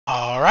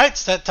Alright,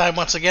 it's that time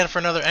once again for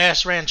another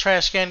Ashran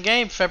Trash Can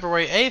game,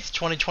 February 8th,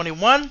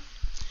 2021.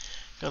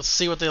 Let's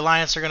see what the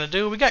Alliance are going to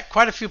do. We got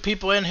quite a few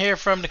people in here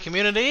from the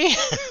community.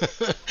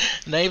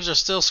 Names are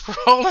still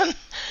scrolling.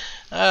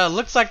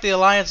 Looks like the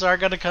Alliance are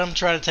going to come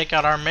try to take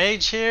out our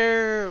mage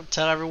here.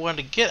 Tell everyone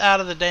to get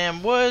out of the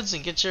damn woods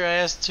and get your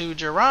ass to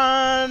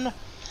Jiran.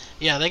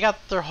 Yeah, they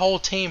got their whole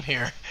team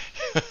here.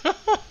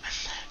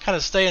 Kind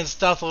of stay in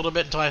stealth a little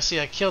bit until I see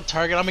a kill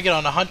target. I'm going to get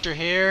on the hunter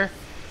here.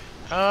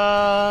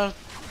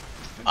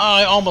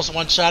 I almost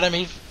one-shot him.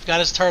 He got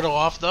his turtle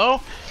off,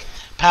 though.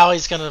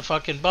 Pally's gonna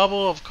fucking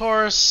bubble, of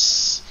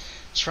course.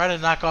 Try to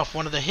knock off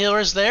one of the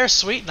healers there.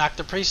 Sweet, knock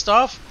the priest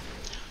off.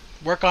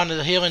 Work on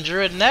the healing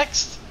druid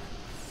next.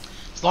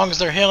 As long as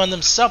they're healing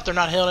themselves, they're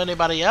not healing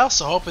anybody else,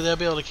 so hopefully they'll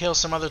be able to kill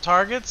some other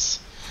targets.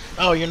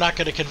 Oh, you're not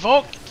gonna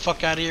convoke? Get the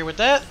fuck out of here with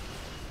that.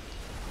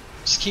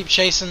 Just keep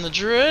chasing the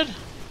druid.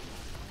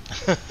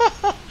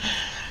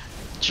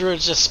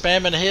 Druid's just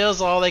spamming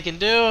heals, all they can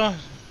do.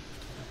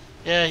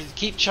 Yeah,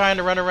 keep trying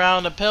to run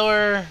around the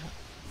pillar.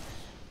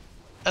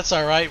 That's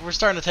alright. We're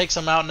starting to take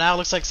some out now.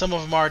 Looks like some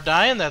of them are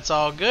dying. That's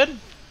all good.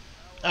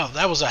 Oh,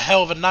 that was a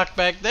hell of a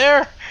knockback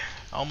there.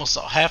 Almost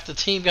half the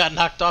team got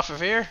knocked off of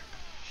here.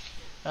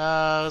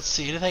 Let's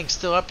see. Anything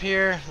still up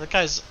here? That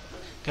guy's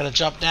going to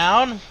jump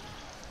down.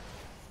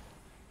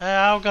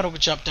 I'm going to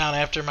jump down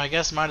after him, I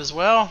guess. Might as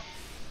well.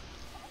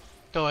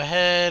 Go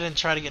ahead and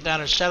try to get down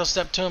and shadow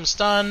step to him.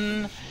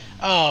 Stun.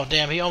 Oh,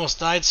 damn. He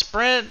almost died.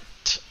 Sprint.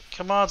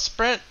 Come on,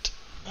 sprint.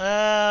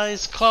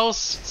 He's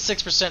close.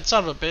 6%.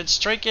 Son of a bitch.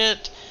 Strike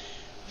it.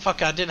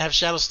 Fuck, I didn't have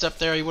shadow step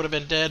there. He would have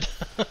been dead.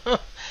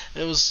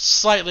 It was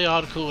slightly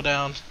on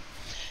cooldown.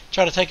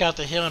 Try to take out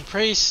the healing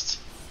priest.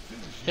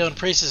 Healing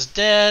priest is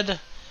dead.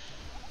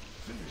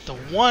 The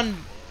one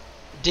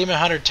demon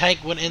hunter tank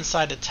went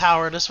inside the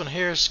tower. This one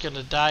here is going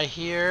to die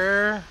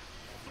here.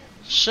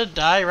 Should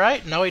die,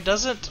 right? No, he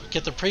doesn't.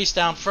 Get the priest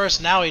down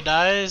first. Now he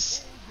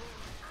dies.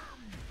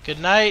 Good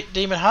night,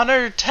 demon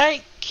hunter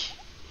tank.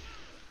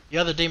 The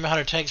other demon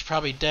hunter tank's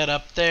probably dead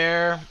up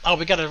there. Oh,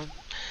 we got a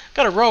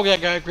rogue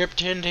that got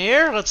gripped into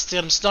here. Let's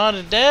get him stunned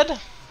and dead.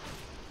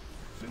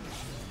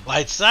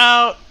 Lights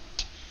out.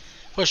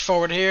 Push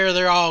forward here.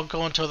 They're all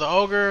going to the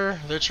ogre.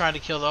 They're trying to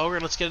kill the ogre.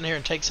 Let's get in here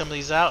and take some of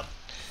these out.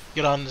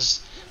 Get on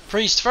this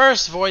priest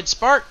first. Void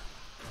Spark.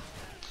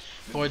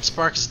 Void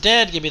Spark is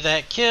dead. Give me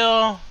that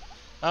kill.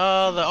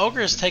 The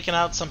ogre is taking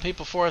out some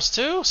people for us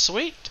too.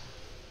 Sweet.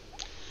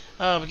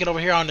 We get over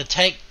here on the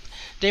tank.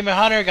 Demon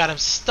Hunter, got him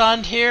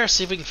stunned here.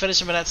 See if we can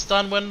finish him in that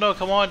stun window.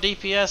 Come on,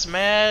 DPS,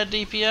 mad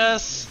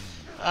DPS.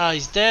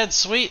 He's dead.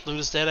 Sweet. Loot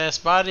his dead ass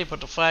body.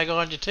 Put the flag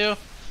on you too.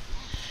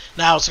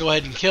 Now let's go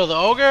ahead and kill the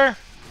ogre.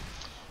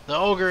 The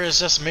ogre is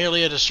just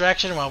merely a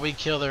distraction while we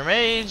kill their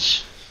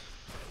mage.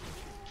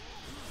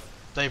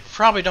 They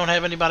probably don't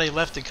have anybody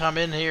left to come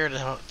in here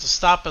to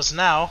stop us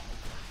now.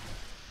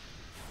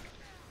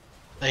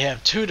 They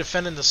have two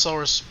defending the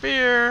solar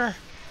spear.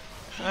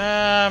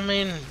 I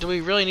mean, do we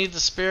really need the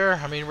spear?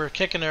 I mean, we're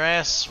kicking their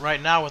ass right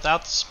now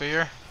without the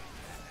spear.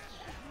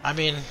 I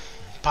mean,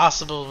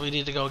 possible we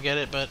need to go get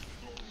it, but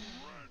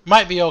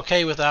might be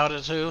okay without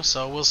it too,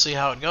 so we'll see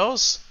how it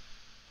goes.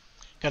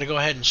 Gotta go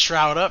ahead and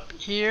shroud up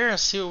here and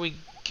see what we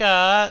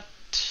got.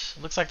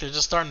 Looks like they're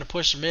just starting to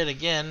push mid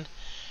again.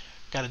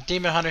 Got a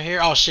demon hunter here.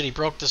 Oh shit, he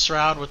broke the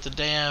shroud with the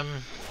damn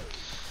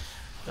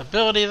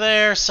ability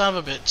there. Son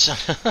of a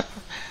bitch.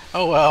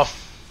 Oh well.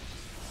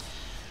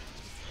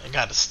 I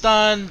got a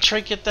stun,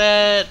 trinket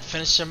that,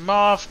 finish him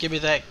off, give me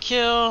that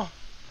kill.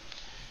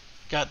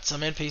 Got some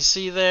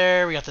NPC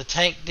there. We got the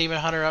tank demon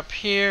hunter up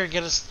here.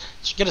 Get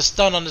a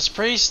stun on this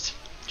priest.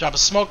 Drop a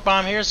smoke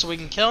bomb here so we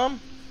can kill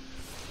him.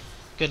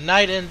 Good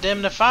night,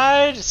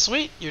 indemnified.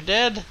 Sweet, you're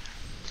dead.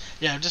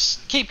 Yeah,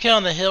 just keep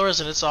killing the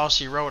healers and it's all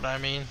she wrote. I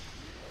mean,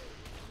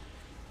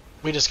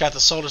 we just got the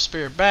solar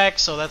spear back,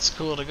 so that's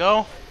cool to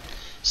go.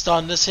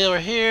 Stun this healer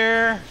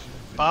here.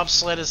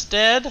 Bobsled is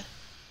dead.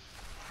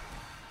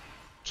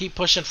 Keep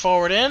pushing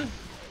forward in.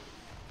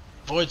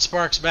 Void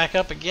Spark's back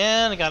up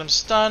again. I got him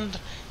stunned.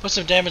 Put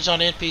some damage on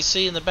the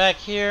NPC in the back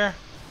here.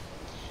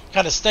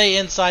 Kind of stay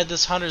inside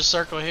this hunter's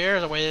circle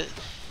here. That way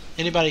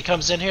anybody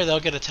comes in here,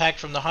 they'll get attacked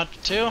from the hunter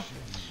too.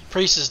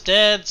 Priest is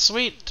dead.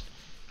 Sweet.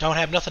 Don't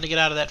have nothing to get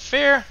out of that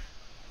fear.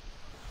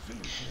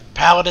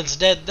 Paladin's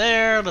dead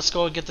there. Let's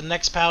go and get the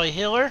next Pally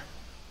healer.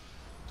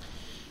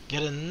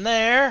 Get in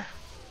there.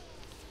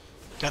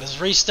 Got his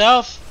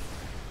re-stealth.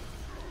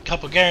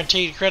 Couple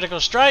guaranteed critical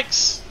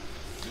strikes.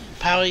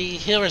 Pally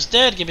healer's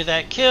dead. Give me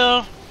that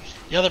kill.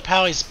 The other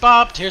Pally's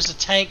bopped. Here's the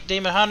tank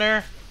demon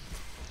hunter.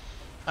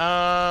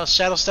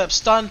 Shadow step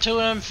stun to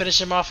him.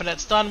 Finish him off in that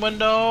stun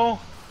window.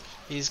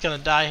 He's gonna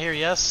die here.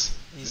 Yes,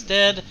 he's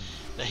dead.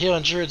 The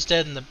healing druid's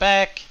dead in the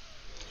back.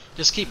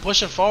 Just keep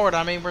pushing forward.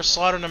 I mean, we're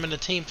slaughtering them in a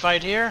team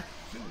fight here.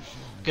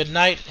 Good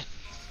night,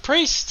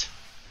 priest.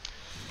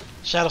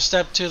 Shadow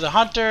step to the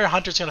hunter.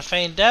 Hunter's gonna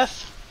feign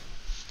death.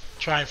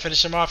 Try and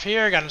finish him off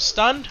here. Got him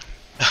stunned.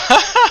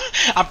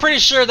 I'm pretty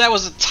sure that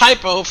was a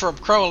typo from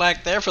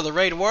Krolak there for the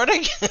raid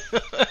warning.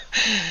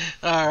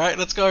 Alright,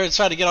 let's go ahead and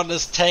try to get on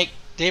this tank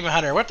Demon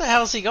Hunter, what the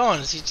hell is he going?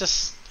 Is he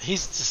just...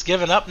 He's just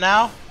giving up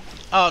now?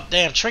 Oh,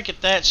 damn.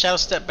 Trinket that. Shadow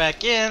step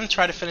back in.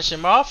 Try to finish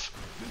him off.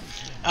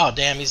 Oh,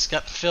 damn. He's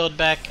got filled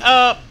back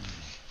up.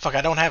 Fuck,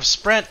 I don't have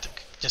sprint.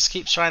 Just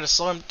keep trying to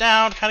slow him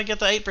down. Kind of get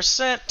the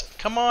 8%.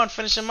 Come on,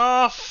 finish him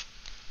off.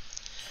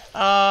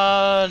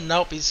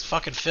 Nope. He's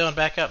fucking filling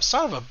back up.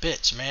 Son of a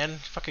bitch, man.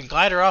 Fucking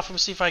glider off. Let me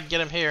see if I can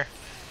get him here.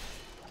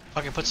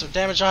 Fucking put some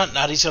damage on.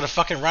 Now he's gonna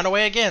fucking run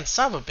away again.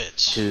 Son of a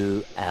bitch.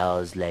 2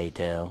 hours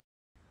later.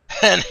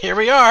 And here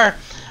we are.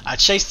 I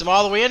chased him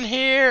all the way in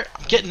here.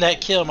 I'm getting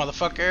that kill,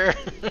 motherfucker.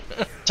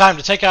 Time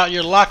to take out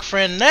your lock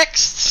friend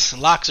next.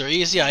 Locks are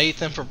easy. I eat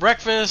them for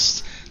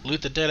breakfast.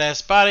 Loot the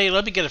dead-ass body.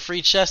 Let me get a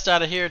free chest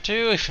out of here,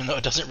 too, even though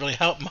it doesn't really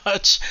help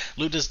much.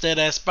 Loot this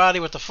dead-ass body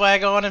with the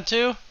flag on him,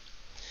 too.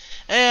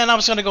 And I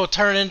was going to go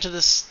turn into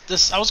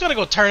I was going to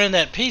go turn in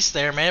that piece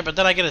there, man, but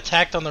then I get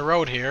attacked on the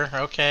road here.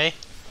 Okay.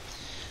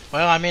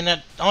 Well, I mean,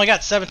 I only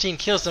got 17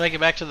 kills to make it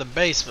back to the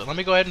base, but let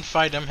me go ahead and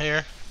fight him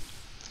here.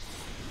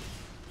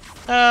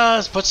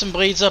 Let's put some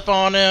bleeds up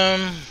on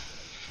him.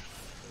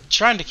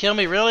 Trying to kill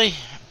me, really?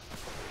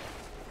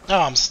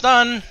 Oh, I'm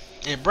stunned.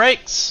 It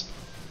breaks.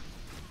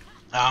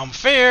 I'm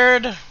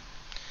feared.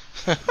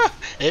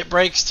 It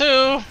breaks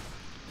too.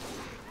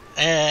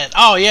 And,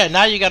 oh yeah,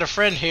 now you got a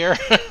friend here.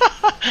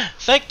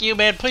 Thank you,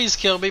 man. Please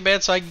kill me,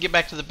 man, so I can get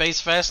back to the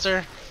base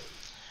faster.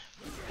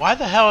 Why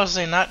the hell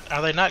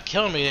are they not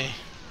killing me?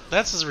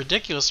 That's just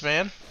ridiculous,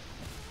 man.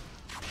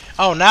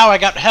 Oh, now I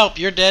got help.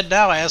 You're dead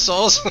now,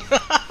 assholes.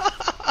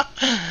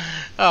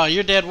 Oh,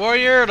 you're dead,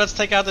 warrior. Let's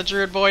take out the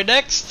Druid boy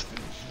next.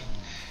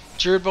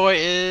 Druid boy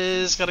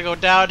is gonna go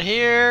down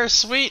here.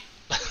 Sweet.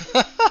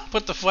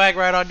 Put the flag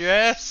right on your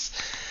ass.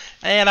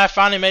 And I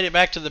finally made it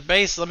back to the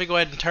base. Let me go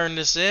ahead and turn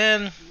this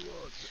in.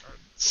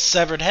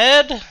 Severed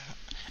head.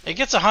 It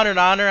gets 100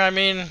 honor. I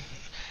mean,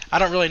 I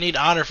don't really need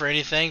honor for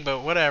anything, but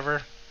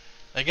whatever.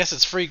 I guess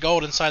it's free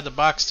gold inside the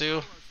box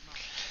too.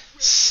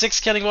 6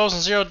 killing blows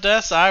and 0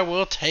 deaths. I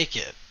will take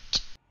it.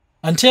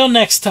 Until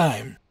next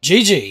time,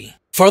 GG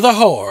for the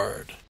Horde.